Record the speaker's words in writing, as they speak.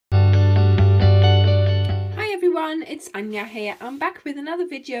everyone, it's Anya here. I'm back with another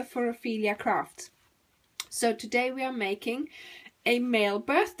video for Ophelia Crafts. So today we are making a male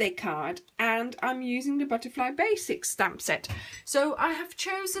birthday card and I'm using the Butterfly Basics stamp set. So I have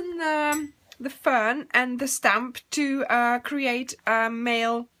chosen the fern and the stamp to create a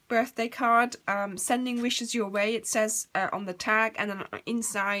male birthday card, sending wishes your way, it says on the tag, and then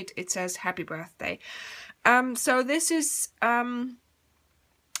inside it says happy birthday. So this is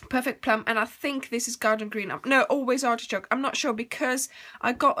Perfect Plum, and I think this is Garden Green. No, Always Artichoke. I'm not sure because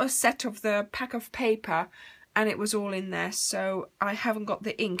I got a set of the pack of paper and it was all in there, so I haven't got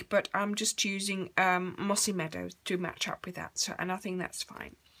the ink, but I'm just using Mossy Meadow to match up with that, so, and I think that's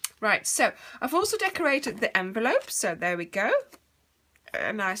fine. Right, so I've also decorated the envelope, so there we go.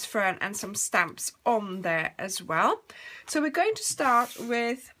 A nice fern and some stamps on there as well. So we're going to start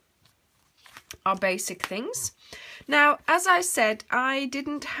with our basic things. Now, as I said, I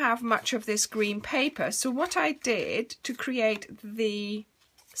didn't have much of this green paper, so what I did to create the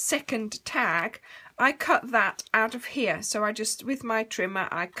second tag, I cut that out of here. So I just, with my trimmer,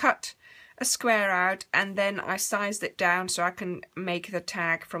 I cut a square out and then I sized it down so I can make the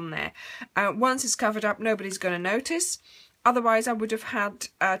tag from there. Once it's covered up, nobody's going to notice. Otherwise, I would have had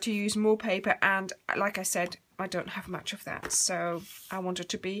to use more paper, and like I said, I don't have much of that, so I wanted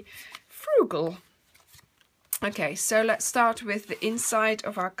to be frugal. Okay, so let's start with the inside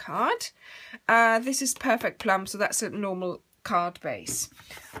of our card. This is Perfect Plum, so that's a normal card base.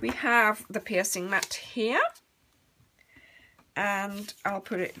 We have the piercing mat here, and I'll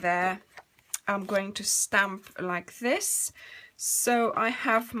put it there. I'm going to stamp like this. So I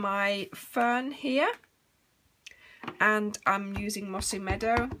have my fern here, and I'm using Mossy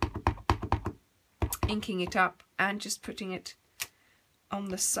Meadow, inking it up and just putting it on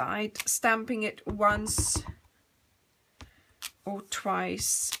the side, stamping it once or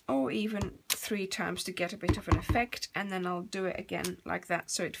twice or even 3 times to get a bit of an effect, and then I'll do it again like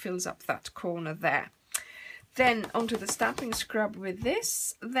that so it fills up that corner there. Then onto the stamping scrub with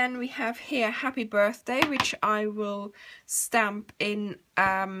this. Then we have here Happy Birthday, which I will stamp in.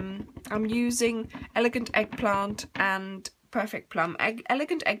 I'm using Elegant Eggplant and Perfect Plum.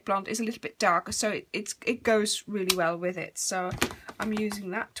 Elegant Eggplant is a little bit darker, so it goes really well with it, so I'm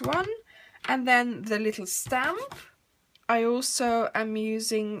using that one. And then the little stamp, I also am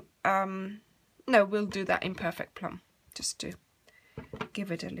using, no, we'll do that in Perfect Plum, just to give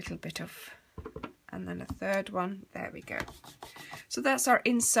it a little bit of, and then a third one, there we go. So that's our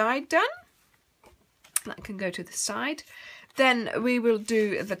inside done. That can go to the side. Then we will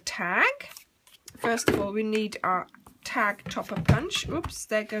do the tag. First of all, we need our tag topper punch. Oops,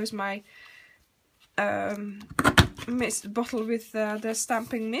 there goes my mist bottle with the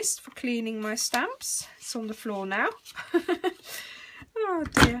stamping mist for cleaning my stamps. It's on the floor now. Oh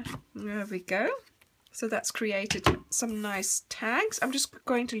dear, there we go. So that's created some nice tags. I'm just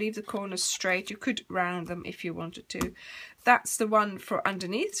going to leave the corners straight. You could round them if you wanted to. That's the one for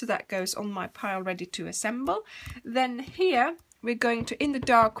underneath, so that goes on my pile ready to assemble. Then here we're going to, in the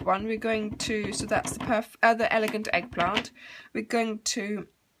dark one, we're going to, so that's the Elegant Eggplant. We're going to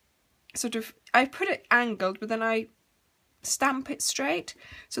sort of, I put it angled, but then I stamp it straight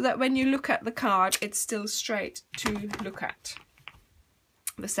so that when you look at the card, it's still straight to look at.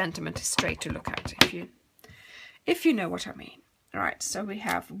 The sentiment is straight to look at, if you know what I mean. Right, so we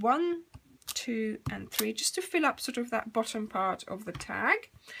have 1, 2 and 3 just to fill up sort of that bottom part of the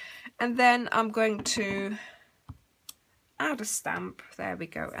tag. And then I'm going to add a stamp, there we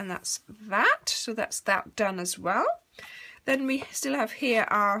go, and that's that. So that's that done as well. Then we still have here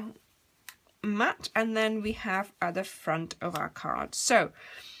our mat, and then we have at the front of our card. So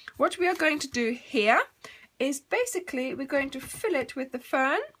what we are going to do here is basically we're going to fill it with the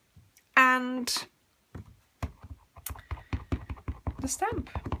fern and the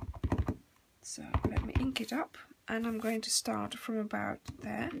stamp. So let me ink it up, and I'm going to start from about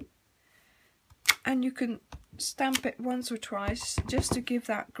there, and you can stamp it once or twice just to give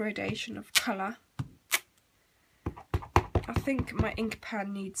that gradation of colour. I think my ink pad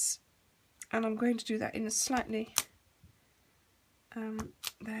needs, and I'm going to do that in a slightly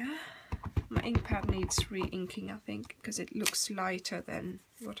there. My ink pad needs re-inking, I think, because it looks lighter than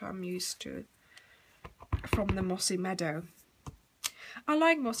what I'm used to from the Mossy Meadow. I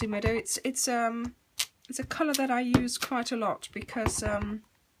like Mossy Meadow. It's a colour that I use quite a lot because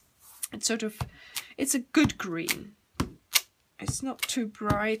it's a good green. It's not too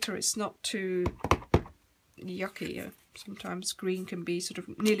bright or it's not too yucky. Sometimes green can be sort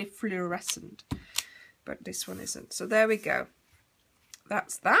of nearly fluorescent, but this one isn't. So there we go.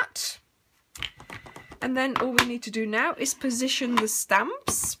 That's that. And then all we need to do now is position the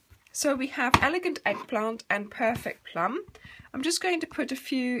stamps. So we have Elegant Eggplant and Perfect Plum. I'm just going to put a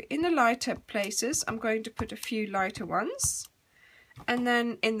few in the lighter places. I'm going to put a few lighter ones. And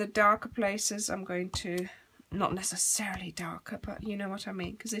then in the darker places, I'm going to, not necessarily darker, but you know what I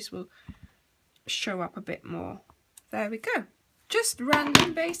mean, because this will show up a bit more. There we go. Just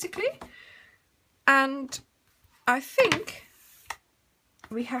random, basically. And I think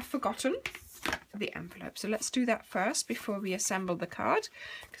we have forgotten the envelope. So let's do that first before we assemble the card,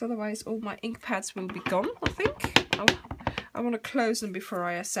 because otherwise all my ink pads will be gone, I think. I want to close them before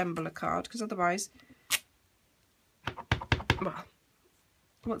I assemble a card, because otherwise, well,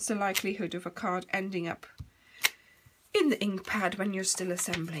 what's the likelihood of a card ending up in the ink pad when you're still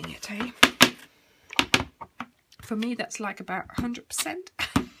assembling it, eh? For me, that's like about 100%.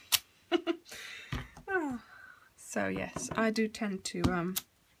 Oh. So yes, I do tend to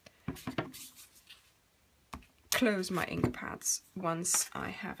close my ink pads once I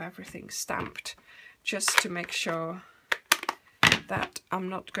have everything stamped, just to make sure that I'm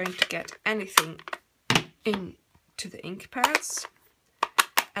not going to get anything into the ink pads.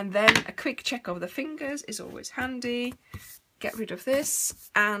 And then a quick check of the fingers is always handy. Get rid of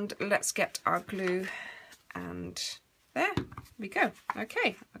this, and let's get our glue, and there we go.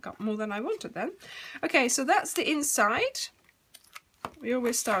 Okay, I got more than I wanted then. Okay, so that's the inside. We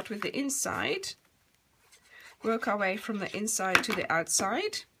always start with the inside, work our way from the inside to the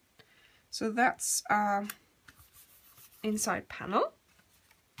outside. So that's our inside panel.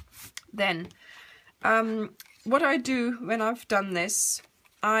 Then what I do when I've done this,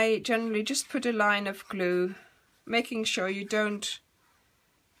 I generally just put a line of glue, making sure you don't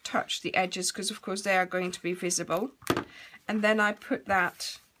touch the edges, because of course they are going to be visible. And then I put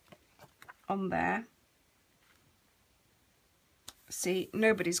that on there. See,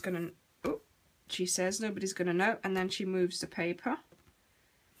 nobody's gonna, oh, she says nobody's gonna know, and then she moves the paper.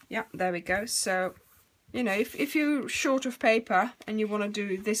 Yeah, there we go. So, you know, if you're short of paper and you want to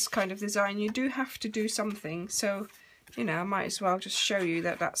do this kind of design, you do have to do something. So, you know, I might as well just show you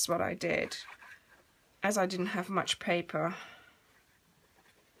that that's what I did, as I didn't have much paper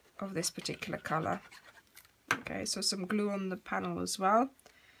of this particular colour. Okay, so some glue on the panel as well.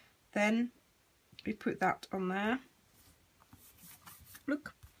 Then we put that on there.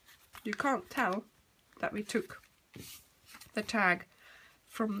 Look, you can't tell that we took the tag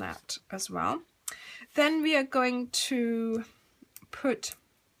from that as well. Then we are going to put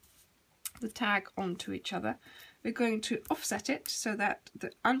the tag onto each other. We're going to offset it so that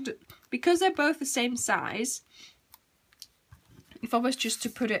because they're both the same size, if I was just to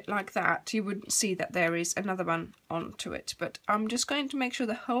put it like that, you wouldn't see that there is another one onto it. But I'm just going to make sure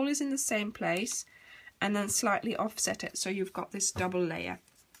the hole is in the same place and then slightly offset it, so you've got this double layer.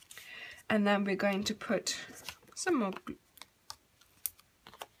 And then we're going to put some more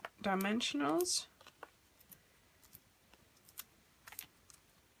dimensionals.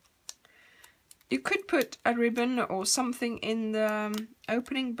 You could put a ribbon or something in the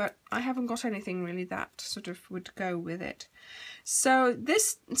opening, but I haven't got anything really that sort of would go with it. So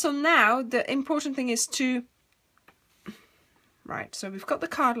now the important thing is to, right, so we've got the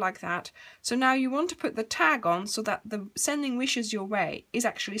card like that. So now you want to put the tag on so that the sending wishes your way is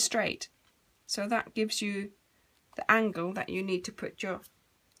actually straight. So that gives you the angle that you need to put your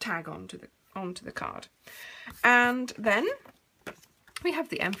tag onto the card. And then we have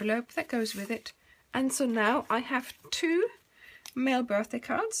the envelope that goes with it. And so now I have 2 male birthday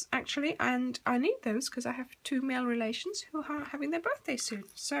cards, actually, and I need those because I have 2 male relations who are having their birthday soon.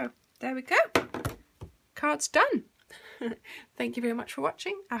 So there we go. Card's done. Thank you very much for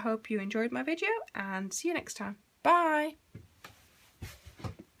watching. I hope you enjoyed my video, and see you next time. Bye!